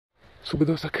සුබ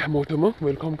දවසක් හැමෝටම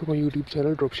වෙල්කම් ටු මයි YouTube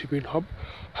channel Dropshipping Hub.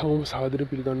 හැමෝම සාදරයෙන්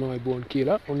පිළිගන්නවා අයබෝන්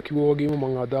කියලා. ඔන්න කිව්වා වගේම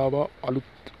මම අද ආවා අලුත්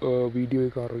වීඩියෝ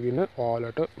එකක් අරගෙන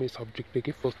ඔයාලට මේ සබ්ජෙක්ට්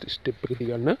එකේ ෆස්ට් ස්ටෙප් එක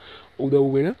තියන්න උදව්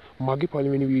වෙන මගේ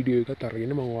පළවෙනි වීඩියෝ එකත්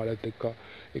අරගෙන මම ඔයාලත් එක්ක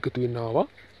එකතු වෙන්න ආවා.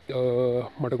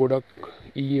 මට ගොඩක්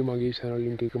ඊයේ මගේ channel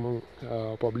link එක මම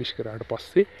පබ්ලිෂ් කරාට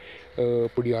පස්සේ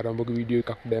පොඩි ආරම්භක වීඩියෝ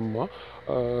එකක් දැම්මා.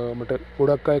 මට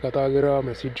ගොඩක් අය කතා කරා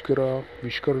මැසේජ් කරා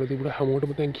විශ් කරලා තිබුණා.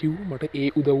 හැමෝටම thank you. මට ඒ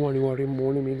උදව්ව අනිවාර්යෙන්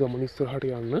ඕනේ මේ ගමන ඉස්සරහට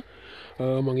යන්න.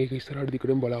 මම ඒක ඉස්සරහට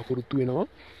දිගටම බලාපොරොත්තු වෙනවා.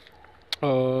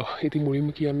 ඉතින් මුලින්ම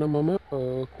කියන්න මම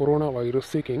කොරෝනා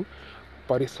වෛරස් එකෙන්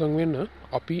පරිස්සම් වෙන්න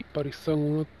අපි පරිස්සම්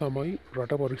වුණොත් තමයි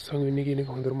රට පරිස්සම් වෙන්නේ කියන එක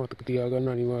හොඳට මතක තියාගන්න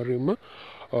අනිවාර්යයෙන්ම.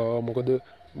 මොකද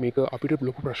මේක අපිට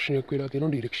ලොකු ප්‍රශ්නයක් වෙලා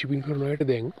තියෙනවා ඩිරෙක්ට් ෂිපින් කරන අයට.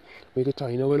 දැන් මේක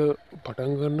චයිනා වල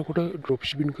පටන් ගන්නකොට ඩ්‍රොප්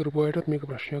ෂිපින් කරපු අයටත් මේක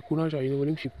ප්‍රශ්නයක් වුණා. චයිනා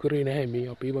වලින් ෂිප් කරේ නැහැ. මේ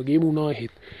අපේ වගේම වුණා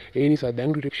එහෙත්. ඒ නිසා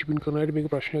දැන් ඩිරෙක්ට් ෂිපින් කරන අයට මේක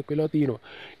ප්‍රශ්නයක් වෙලා තියෙනවා.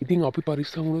 ඉතින් අපි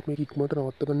පරිස්සම් වුණොත් මේක ඉක්මනට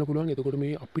නවත්ත ගන්න පුළුවන්. එතකොට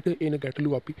මේ අපිට එන ගැටලු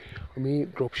අපි මේ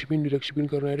ඩ්‍රොප් ෂිපින් ඩිරෙක්ට් ෂිපින්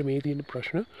කරන අයට මේ තියෙන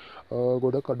ප්‍රශ්න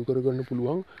ගොඩක් අඩු කරගන්න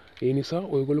පුළුවන්. ඒ නිසා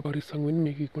ඔයගොල්ලෝ පරිස්සම් වෙන්න.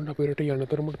 මේක ඉක්මනට අපේ රට යන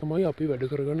තරමට තමයි අපි වැඩ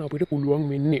කරගන්න අපිට පුළුවන්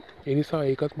වෙන්නේ. ඒ නිසා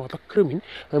ඒකත් මතක් කරමින්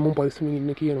හැමෝම පරිස්සමින්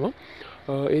ඉන්න කියනවා.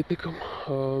 ඒත් එක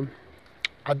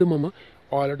අද මම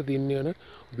ඔයාලට දෙන්න යන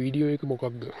වීඩියෝ එක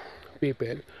මොකක්ද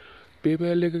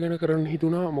PayPal එක ගැන කරන්න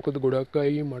හිතුණා. මොකද ගොඩක්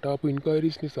අය මට ආපු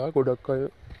ඉන්ක්වයරිස් නිසා ගොඩක් අය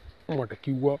මට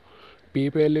කිව්වා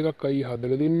PayPal එකක් අය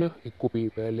හදලා දෙන්න. එක්ක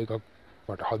PayPal එකක්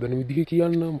මට හදන විදිහ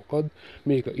කියන්න මොකක්ද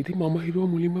මේක. ඉතින් මම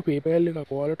හිතුවා මුලින්ම PayPal එකක්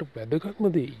ඔයාලට වැදගත්ම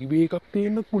දේ eBay එකක්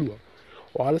තියෙන්නත් පුළුවන්.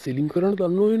 ඔයාලා සෙලින් කරන්න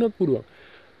දන්නව වෙන්නත් පුළුවන්.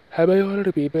 හැබැයි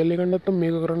ඔයාලට PayPal එකක් නැත්තම්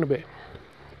මේක කරන්න බෑ.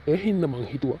 ඒ හින්දා මං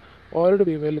හිතුවා ඔයාලට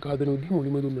PayPal එක හදන විදිහ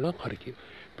මුලින්ම දුන්නා නම් හරි කියලා.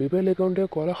 PayPal account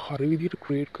එක ඔයාලා හරි විදිහට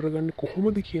ක්‍රියේට් කරගන්නේ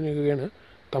කොහොමද කියන එක ගැන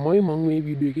තමයි මම මේ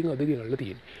වීඩියෝ එකෙන් අද ගෙනල්ලා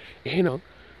තියෙන්නේ. එහෙනම්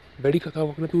වැඩි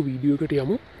කතාවක් නැතුව වීඩියෝ එකට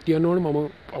යමු. කියන්න ඕනේ මම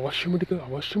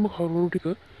අවශ්‍යම කරුණු ටික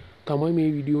තමයි මේ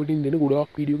වීඩියෝ වලින් දෙන ගොඩාක්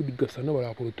වීඩියෝ එක දිග්ගස්සන්න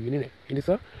බලාපොරොත්තු වෙන්නේ නැහැ. ඒ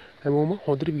නිසා හැමෝම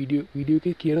හොඳට වීඩියෝ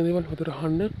එකේ කියන දේවල් හොඳට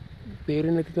අහන්න.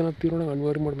 තේරෙන්නේ නැති තැනක් තියෙනවා නම්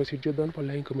අනිවාර්යයෙන්ම මට මෙසේජ් එකක් දාන්න.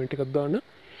 පල්ලෙහින් කමෙන්ට් එකක් දාන්න.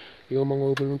 ඒක මම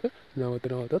ඔයගොල්ලන්ට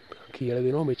නැවතත් කියලා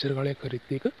දෙනවා. මෙච්චර කාලයක් කරෙත්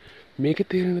එක මේකේ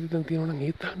තේරෙන්නේ නැති තැන තියෙනවා නම්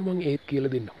ඒත් අහන්න මම ඒත්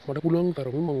කියලා දෙන්නම්. මට පුළුවන්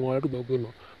තරමින් මම ඔයාලට උදව්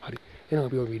කරනවා. හරි. එහෙනම්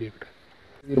අපි ඔය වීඩියෝ එකට.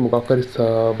 ඉතින් මොකක් හරි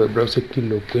වෙබ් බ්‍රවුසර් එකකින්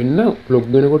ලොග් වෙන්න. ලොග්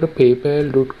වෙනකොට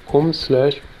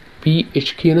paypal.com/ph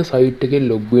කියන සයිට් එකේ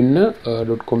ලොග් වෙන්න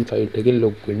 .com සයිට් එකේ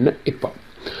ලොග් වෙන්න එපා.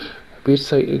 page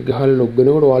සයිට් ගහලා ලොග්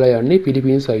වෙනකොට ඔයාලා යන්නේ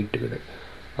පිලිපීන් සයිට් එකට.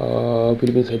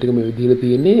 පිලිපීන් සයිට් එක මේ විදිහට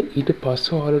තියෙන්නේ. ඊට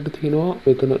පස්සේ ඔයාලට තියෙනවා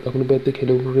මෙතන දකුණු පැත්තේ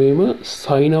කෙළවරේම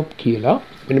sign up කියලා.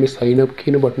 මෙන්න මේ sign up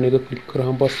කියන බටන් එක ක්ලික්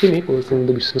කරාම පස්සේ මේ personal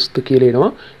business කියලා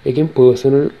එනවා. ඒකෙන්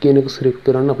personal කියන එක select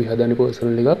කරන්න අපි හදන්නේ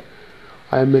personal එකක්.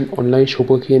 I am an online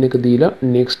shopper කියන එක දීලා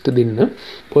next දෙන්න.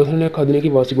 personal එකක් හදන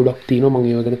එකේ වාසි ගොඩක් තියෙනවා. මම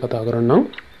ඒව ගැන කතා කරන්නම්.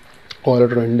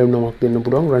 ඔයාලට රැන්ඩම් නමක් දෙන්න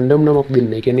පුළුවන්. රැන්ඩම් නමක් දෙන්න.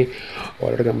 ඒ කියන්නේ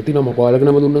ඔයාලට කැමති නම ඔයාලගේ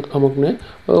නම දුන්නත් කමක් නැහැ.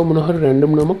 මොන හරි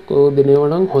රැන්ඩම් නමක් දෙනවා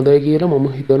නම් හොඳයි කියලා මම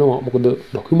හිතනවා. මොකද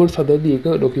ડોකියුමන්ට්ස් හදද්දී ඒක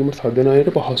ડોකියුමන්ට්ස් හදන අයට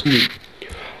පහසුයි.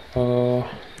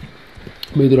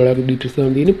 මේ විදිහට ඩීටේල්ස්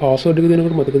ගන්න තියෙන්නේ. පාස්වර්ඩ් එක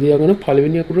දෙනකොට මතක තියාගන්න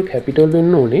පළවෙනි අකුර කැපිටල්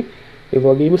වෙන්න ඕනේ. ඒ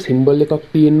වගේම සිම්බල් එකක්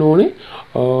තියෙන්න ඕනේ.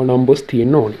 නම්බර්ස්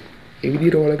තියෙන්න ඕනේ. ඒ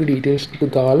විදිහට ඔයාලගේ ඩීටේල්ස් ටික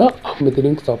දාලා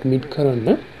මෙතනින් සබ්මිට් කරන්න.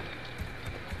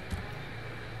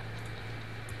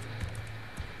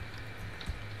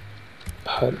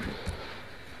 හරි.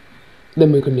 දැන්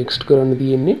මේක next කරන්න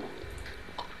තියෙන්නේ.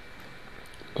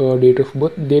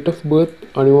 date of birth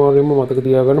අනිවාර්යයෙන්ම මතක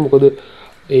තියාගන්න. මොකද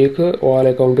ඒක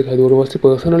ඔයාලා account එක හැදුවට පස්සේ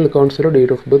personal accounts වල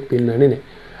date of birth පෙන්නන්නේ නැහැ.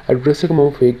 address එක මම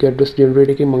fake address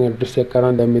generate එකකින් මම address එකක්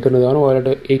කරන් දැන් මෙතන දානවා. ඔයාලට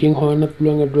ඒකෙන් හොයන්නත්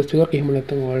පුළුවන් address එකක්. එහෙම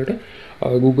නැත්නම් ඔයාලට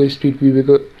Google Street View එක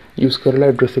use කරලා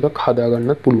address එකක් හදා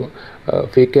ගන්නත් පුළුවන්.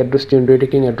 fake address generate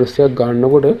එකකින් address එකක්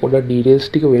ගන්නකොට පොඩක් details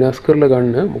ටික වෙනස් කරලා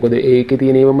ගන්න. මොකද ඒකේ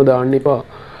තියෙන ඒවාම දාන්න එපා.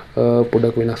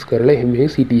 පොඩක් වෙනස් කරලා එහෙම මේ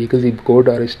city එක zip code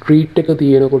අර street එක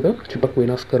තියෙනකොට චුට්ටක්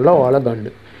වෙනස් කරලා ඔයාලා ගන්න.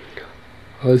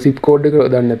 zip code එක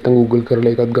දන්නේ නැත්නම් Google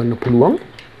කරලා එකක් ගන්න පුළුවන්.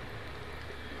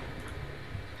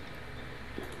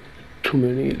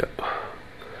 තුමනීලා.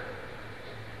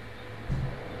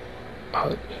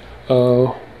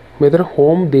 මෙතන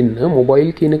home දෙන්න මොබයිල්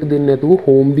කියන එක දෙන්න නැතුව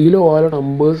home දීලා ඔයාලා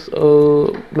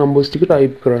numbers ටික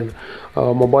type කරන්න.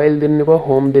 මොබයිල් දෙන්න එපා.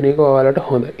 home දෙන එක ඔයාලට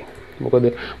හොඳයි. මොකද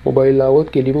මොබයිල් ආවොත්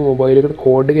කෙලිම මොබයිල් එකට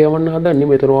කෝඩ් එක යවන්න හදන්නේ.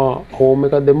 මෙතන home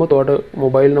එකක් දැම්මොත් ඔයාලට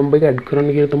මොබයිල් නම්බර් එක ඇඩ්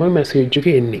කරන්න කියලා තමයි මැසේජ් එක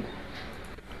එන්නේ.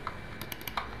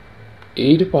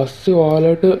 ඊට පස්සේ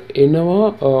ඔයාලට එනවා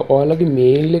ඔයාලගේ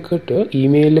mail එකට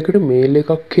email එකට mail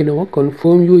එකක් එනවා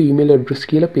confirm your email address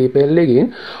කියලා PayPal එකෙන්.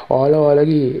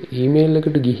 ඔයාලගේ email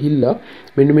එකට ගිහිල්ලා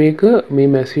මෙන්න මේක මේ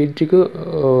message එක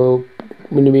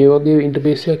මෙන්න මේ වගේ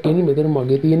ඉන්ටර්ෆේස් එකක් එන්නේ. මෙතන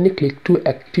මගේ තියෙන්නේ click to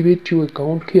activate your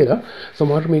account කියලා.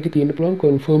 සමහර මේකේ තියෙන්න පුළුවන්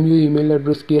confirm your email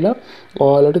address කියලා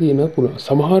ඔයාලට තියෙන්න පුළුවන්.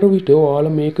 සමහර විට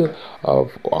ඔයාලා මේක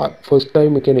first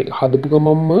time කියන්නේ හදපු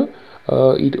ගමන්ම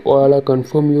ඊට ඔයාලා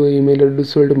confirm your email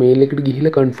address වලට mail එකට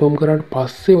ගිහිල්ලා confirm කරාට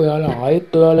පස්සේ ඔයාලා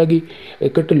ආයෙත් ඔයාලගේ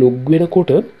එකට log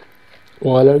වෙනකොට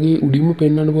ඔයාලගේ උඩින්ම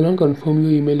පෙන්වන්න පුළුවන් confirm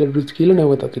your email address කියලා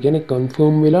නැවතත්. ඒ කියන්නේ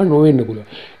confirm වෙලා නොවෙන්න පුළුවන්.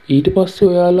 ඊට පස්සේ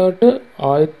ඔයාලට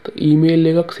ආයෙත් email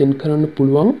එකක් send කරන්න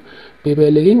පුළුවන්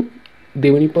PayPal එකෙන්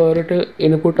දෙවෙනි පාරට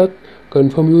එනකොටත්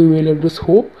confirm your email address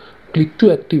හෝ click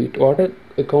to activate. ඔයාලට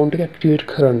account එක activate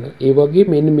කරන්න. ඒ වගේ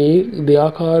මෙන්න මේ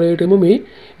දෙආකාරයටම මේ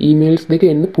emails දෙක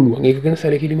එන්න පුළුවන්. ඒක ගැන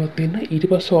සැලකිලිමත් වෙන්න. ඊට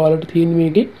පස්සේ ඔයාලට තියෙන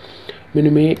මේකේ මෙන්න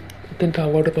මේ එතෙන්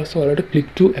ආවට පස්සේ ඔයාලට click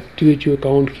to activate your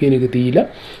account කියන එක දීලා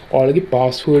ඔයාලගේ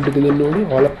password එක දෙන්න ඕනේ.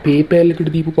 ඔයාලා PayPal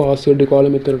එකට දීපු password එක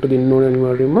ඔයාලා මෙතනට දෙන්න ඕනේ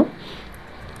අනිවාර්යයෙන්ම.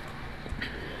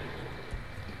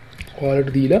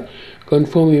 ඔයාලට දීලා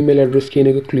confirm email address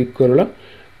කියන එක click කරලා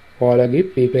ඔයාලගේ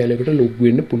PayPal එකට log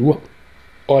වෙන්න පුළුවන්.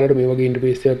 ඔයාලට මේ වගේ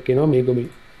ඉන්ටර්ෆේස් එකක් එනවා. මේක මේ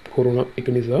කොරෝනා එක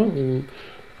නිසා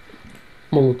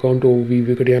මම account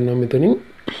overview එකට යන්නම් මෙතනින්.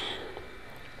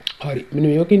 හරි. මෙන්න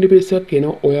මේ වගේ ඉන්ටර්ෆේස් එකක්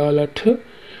එනවා. ඔයාලට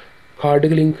කාඩ්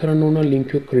එක ලින්ක් කරන්න ඕන.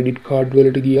 ලින්ක් එක ක්‍රෙඩිට් කාඩ්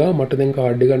වලට ගියා. මට දැන්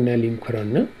කාඩ් එකක් නැහැ ලින්ක්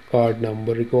කරන්න. කාඩ්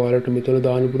නම්බර් එක ඔයාලට මෙතන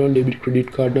දාන්න පුළුවන්. ඩෙබිට්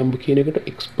ක්‍රෙඩිට් කාඩ් නම්බර් කියන එකට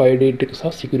එක්ස්පයර් ඩේට් එක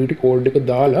සහ සිකියුරිටි කෝඩ් එක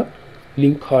දාලා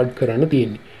ලින්ක් කාඩ් කරන්න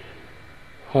තියෙන්නේ.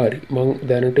 හරි. මම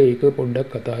දැනට ඒක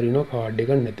පොඩ්ඩක් අතහරිනවා කාඩ්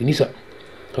එකක් නැති නිසා.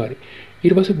 හරි.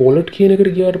 ඊට පස්සේ wallet කියන එකට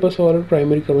ගියාට පස්සේ ඔයාලට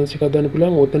primary currency එකක් දාන්න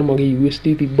පුළුවන්. ඔතන මගේ USD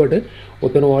තිබ්බට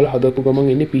ඔතන ඔයාලා හදපු ගමන්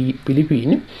එන්නේ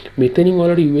පිලිපීන. මෙතනින්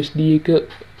ඔයාලට USD එක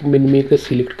මෙන්න මේක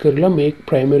select කරලා මේක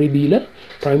primary දීලා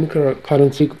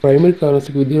primary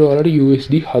currency එක විදිහට ඔයාලට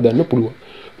USD හදන්න පුළුවන්.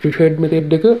 preferred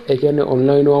method එක ඒ කියන්නේ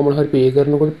online ඔයා මොන හරි pay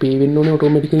කරනකොට pay වෙන්න ඕනේ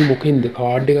automatically මොකෙන්ද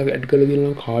card එක add කරලා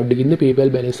දෙනවා card එකකින්ද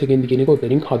PayPal balance එකකින්ද කියන එක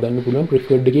ඔතනින් හදන්න පුළුවන්.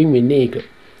 preferred එකකින් වෙන්නේ ඒක.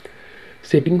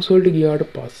 settings වලට ගියාට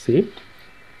පස්සේ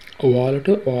ඔයාලට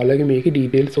ඔයාලගේ මේකේ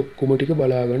details ඔක්කොම ටික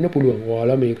බලා ගන්න පුළුවන්.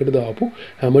 ඔයාලා මේකට දාපු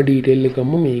හැම detail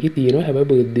එකක්ම මේකේ තියෙනවා.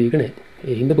 හැබැයි birthday එක නැහැ.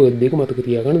 ඒ හින්දා birthday එක මතක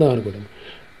තියාගන්න දානකොටම.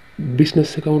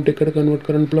 business account එකකට convert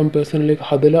කරන්න පුළුවන් personal එක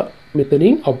හදලා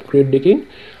මෙතනින් upgrade එකෙන්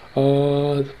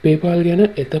PayPal ගැන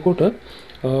එතකොට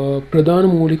ප්‍රධාන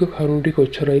මූලික කරුණු ටික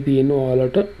ඔච්චරයි තියෙන්නේ.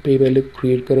 ඔයාලට PayPal එක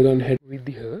create කරගන්න හැටි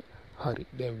විදිහ හරි.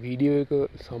 දැන් වීඩියෝ එක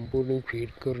සම්පූර්ණයෙන්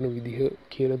ක්‍රියේට් කරන විදිහ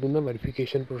කියලා දුන්නා.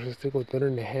 වෙරිෆිකේෂන් ප්‍රොසෙස් එක උතර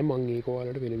නැහැ. මම ඒක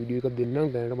ඔයාලට වෙන වීඩියෝ එකක්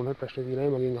දෙන්නම්. දැනට මොනවද ප්‍රශ්න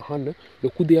තියෙනවද මගෙන් අහන්න.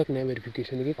 ලොකු දෙයක් නෑ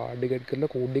වෙරිෆිකේෂන් එකේ කාඩ් එක ඇඩ්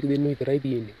කරලා කෝඩ් එක දෙන්න විතරයි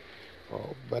තියෙන්නේ.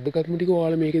 වැදගත්ම ටික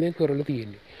ඔයාලා මේකේ දැන් කරලා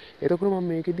තියෙන්නේ. එතකොට මම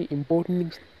මේකෙදි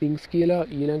important things කියලා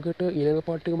ඊළඟ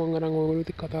පාර්ට් එක මම අරන් ඔයගොල්ලෝ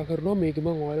ඉතින් කතා කරනවා. මේකේ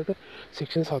මම ඔයාලට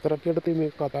section 4ක් යටතේ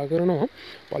මේක කතා කරනවා.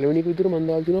 පළවෙනි එක විතර මම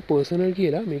දාලා තියෙනවා personal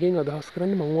කියලා. මේකෙන් අදහස්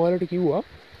කරන්නේ මම ඔයාලට කිව්වා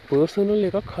personal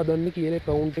එකක් හදන්න කියන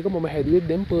account එක මම හැදුවේ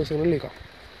දැන් personal එකක්.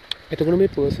 එතකොට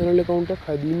මේ personal account එකක්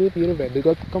හදීමේ තියෙන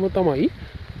වැදගත්කම තමයි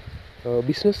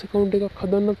business account එකක්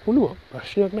හදන්නත් පුළුවන්.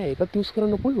 ප්‍රශ්නයක් නෑ. ඒකත් use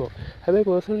කරන්න පුළුවන්.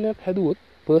 හැබැයි personal එකක් හැදුවොත්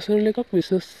personal එකක්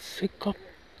business එකක්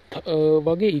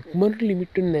වගේ ඉක්මනට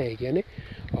limit වෙන්නේ නෑ. ඒ කියන්නේ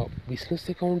business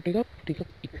account එකක් ටිකක්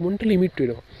ඉක්මනට limit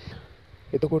වෙනවා.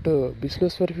 එතකොට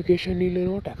business verification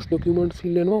ඉල්ලනවා, tax documents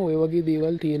ඉල්ලනවා, ඔය වගේ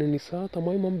දේවල් තියෙන නිසා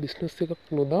තමයි මම business එකක්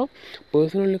නොදා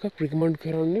personal එකක් recommend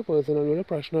කරන්නේ. personal වල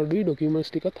ප්‍රශ්න අඩුයි, documents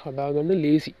ටිකත් හදාගන්න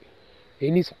ලේසි.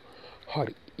 ඒ නිසා.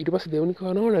 හරි. ඊට පස්සේ දෙවෙනි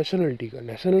කාරණාව nationality එක.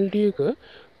 nationality එක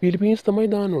Philippines තමයි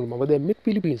දාන්න ඕනේ. මම දැම්මෙත්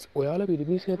Philippines. ඔයාලා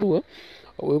Philippines නැතුව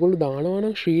ඔයගොල්ලෝ දානවා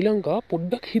නම් ශ්‍රී ලංකා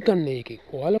පොඩ්ඩක් හිතන්න ඒකෙන්.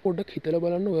 ඔයාලා පොඩ්ඩක් හිතලා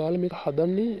බලන්න ඔයාලා මේක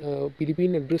හදන්නේ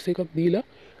Philippine address එකක් දීලා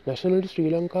nationality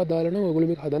ශ්‍රී ලංකා දාලා නම්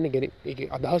ඔයගොල්ලෝ මේක හදන්නේ. කියන්නේ ඒකේ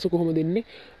අදහස කොහොමද දෙන්නේ?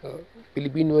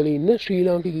 Philippine වල ඉන්න ශ්‍රී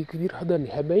ලාංකිකයෙක් විදිහට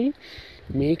හදන්නේ. හැබැයි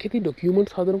මේකෙදි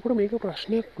documents හදනකොට මේක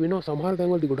ප්‍රශ්නයක් වෙනවා. සමහර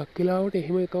තැන්වලදී ගොඩක් වෙලාවට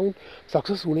එහෙම account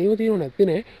success වුණේව තියෙනව නැත්තේ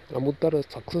නෑ. නමුත් අර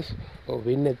success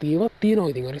වෙන්නේ නැති ඒවා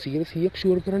තියෙනවා. ඉතින් අර 100%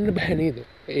 sure කරන්න බෑ නේද?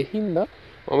 ඒ හින්දා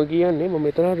මම කියන්නේ මම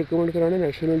මෙතන recommend කරන්නේ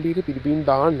nationality එක Philippines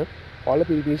දාන්න. ඔයාලා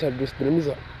Philippines address දෙන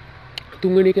නිසා.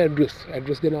 තුන්වෙනි එක address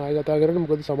ගැන ආයෙ කතා කරන්න.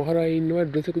 මොකද සමහර අය ඉන්නවා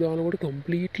address එක දානකොට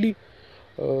completely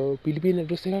Philippine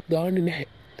address එකක් දාන්නේ නැහැ.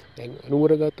 දැන්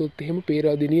නුවර ගත්තොත් එහෙම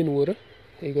පේරාදෙණිය නුවර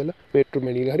ඒකල මෙට්‍රෝ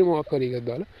මැනිල හරි මොකක් හරි එකක්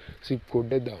දාලා zip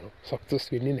code එක දානවා. සක්සස්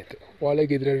වෙන්නේ නැත. ඔයාලා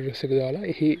ගෙදර address එක දාලා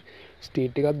එහි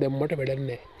ස්ටේට් එකක් දැම්මට වැඩක්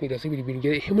නැහැ. ඊට පස්සේ පිලිපින්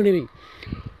කියලා එහෙම නෙවෙයි.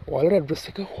 ඔයාලට address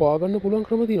එක හොයාගන්න පුළුවන්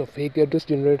ක්‍රම තියෙනවා. fake address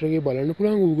generator එකේ බලන්න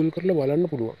පුළුවන්, Google කරලා බලන්න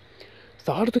පුළුවන්.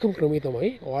 සාර්ථකම ක්‍රමය තමයි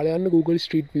ඔයාලා යන්න Google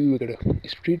Street View එකට.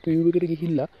 Street View එකට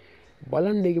ගිහිල්ලා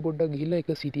බලන්න ඒකේ පොඩ්ඩක් ගිහිල්ලා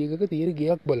එක city එකක තියෙන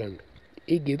ගෙයක් බලන්න.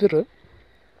 ඒ ගෙදර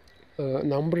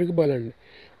නම්බර එක බලන්න.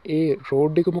 ඒ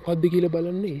රෝඩ් එක මොකක්ද කියලා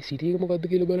බලන්න, ඒ සිටි එක මොකක්ද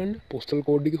කියලා බලන්න, postal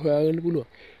code එක හොයාගන්න පුළුවන්.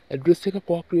 address එක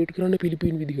කොහොම create කරන්න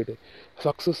පිලිපින් විදිහට.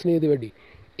 success නේද වැඩි.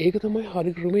 ඒක තමයි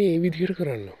හරි ක්‍රමය ඒ විදිහට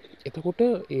කරන්න. එතකොට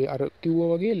ඒ අර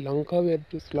කිව්වා වගේ ලංකාවේ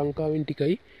ඇඩ්‍රස් ලංකාවෙන්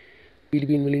ටිකයි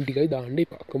පිලිපින් වලින් ටිකයි දාන්න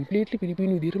එපා. කම්ප්ලීට්ලි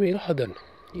පිලිපින් විදිහට මේක හදන්න.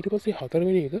 ඊට පස්සේ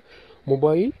හතරවෙනි එක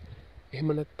මොබයිල් එහෙම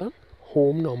නැත්තම්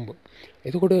හෝම් නම්බර්.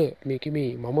 එතකොට මේකේ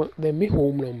මේ මම දැම්මේ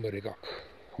හෝම් නම්බර් එකක්.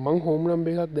 මං හෝම් නම්බර්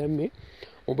එකක් දැම්මේ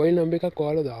මොබයිල් නම්බර් එකක්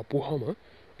ඔයාලා දාපුවාම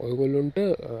ඔයගොල්ලොන්ට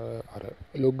අර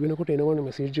ලොග් වෙනකොට එනවනේ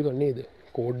මෙසේජ් එක නේද?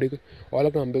 කෝඩ් එක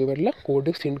ඔයාලා නම්බර් එක වැටලා කෝඩ්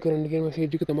එක සෙන්ඩ් කරන්න කියන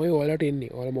මෙසේජ් එක තමයි ඔයාලට එන්නේ.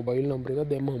 ඔයාලා මොබයිල් නම්බර් එකක්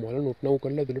දැම්මම ඔයාලා නොට් නව්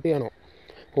කරලා ඇතුළට යනවා.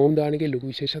 හෝම් දාන එකේ ලොකු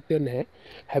විශේෂත්වයක් නැහැ.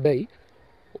 හැබැයි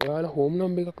ඔයාලා හෝම්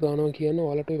නම්බර් එකක් දානවා කියන්නේ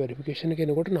ඔයාලට ඔය වෙරිෆිකේෂන් එක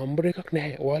එනකොට නම්බර් එකක්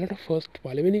නැහැ. ඔයාලට ෆස්ට්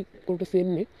පළවෙනි කොටස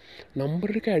එන්නේ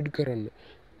නම්බර් එක ඇඩ් කරන්න.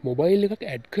 මොබයිල් එකක්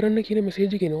ඇඩ් කරන්න කියන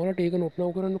මෙසේජ් එක එනවා. ඔයාලට ඒක නොට් නව්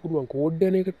කරන්න පුළුවන්. කෝඩ්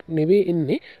යන එක නෙවෙයි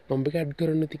එන්නේ නම්බර් එක ඇඩ්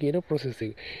කරන්න තියෙන ප්‍රොසෙස්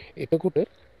එක. එතකොට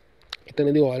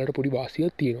එතනදී ඔයාලට පොඩි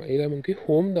වාසියක් තියෙනවා. ඒකයි මම කිව්වේ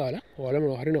හෝම් දාලා ඔයාලා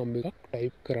මොනවා හරි නම්බර් එකක්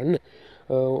ටයිප් කරන්න.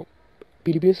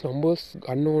 පිලිපින්ස් නම්බර්ස්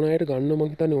ගන්න ඕන අයට ගන්න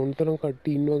මං හිතන්නේ ඕන තරම්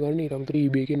කට්ටිය ඉන්නවා ගන්න. ඊට අමතරව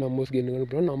eBay එකේ නම්බර්ස් ගෙන්න ගන්න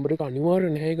පුළුවන්. නම්බර් එක අනිවාර්ය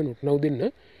නැහැ. ඒක නොට් නව් දෙන්න.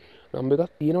 නම්බර්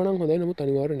එකක් තියෙනවා නම් හොඳයි. නමුත්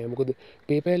අනිවාර්ය නැහැ. මොකද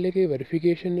PayPal එකේ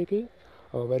වෙරිෆිකේෂන් එකේ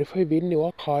වෙරිෆයි වෙන්නේ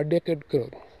ඔයා කාඩ් එකක් ඇඩ්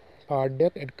කරොත්. කාඩ්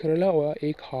එකක් ඇඩ් කරලා ඔයා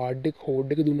ඒ කාඩ් එක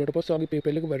කෝඩ් එක දුන්නාට පස්සේ ඔයාගේ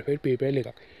PayPal එක වෙරිෆයිඩ් PayPal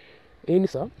එකක්. ඒ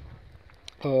නිසා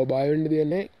බය වෙන්න දෙයක්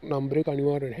නැහැ. නම්බර් එක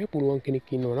අනිවාර්ය නැහැ. පුළුවන්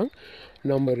කෙනෙක් ඉන්නවා නම්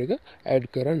නම්බර් එක ඇඩ්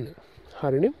කරන්න.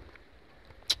 හරිනේ?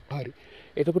 හරි.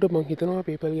 එතකොට මං හිතනවා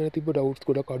PayPal ගැන තිබ්බ ඩවුට්ස්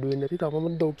ගොඩක් අඩු වෙන්නේ නැති. තවම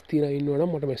ඩවුට්ස් තියලා ඉන්නවා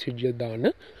නම් මට මැසේජ් එකක් දාන්න.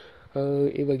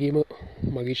 ඒ වගේම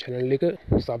මගේ channel එක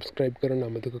subscribe කරන්න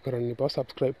අමතක කරන්න එපා.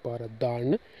 subscribe පාරක්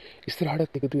දාන්න.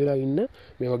 ඉස්සරහටත් එකතු වෙලා ඉන්න.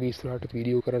 මේ වගේ ඉස්සරහට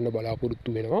වීඩියෝ කරන්න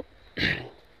බලාපොරොත්තු වෙනවා.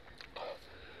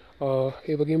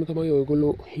 ඒ වගේම තමයි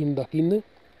ඔයගොල්ලෝ හින් දකින්න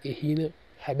ඒ හින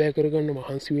හැබෑ කරගන්න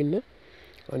මහන්සි වෙන්න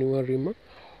අනිවාර්යයෙන්ම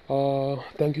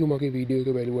thank you මගේ වීඩියෝ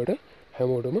එක බැලුවට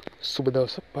හැමෝටම සුබ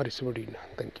දවසක් පරිස්සමට ඉන්න.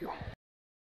 thank you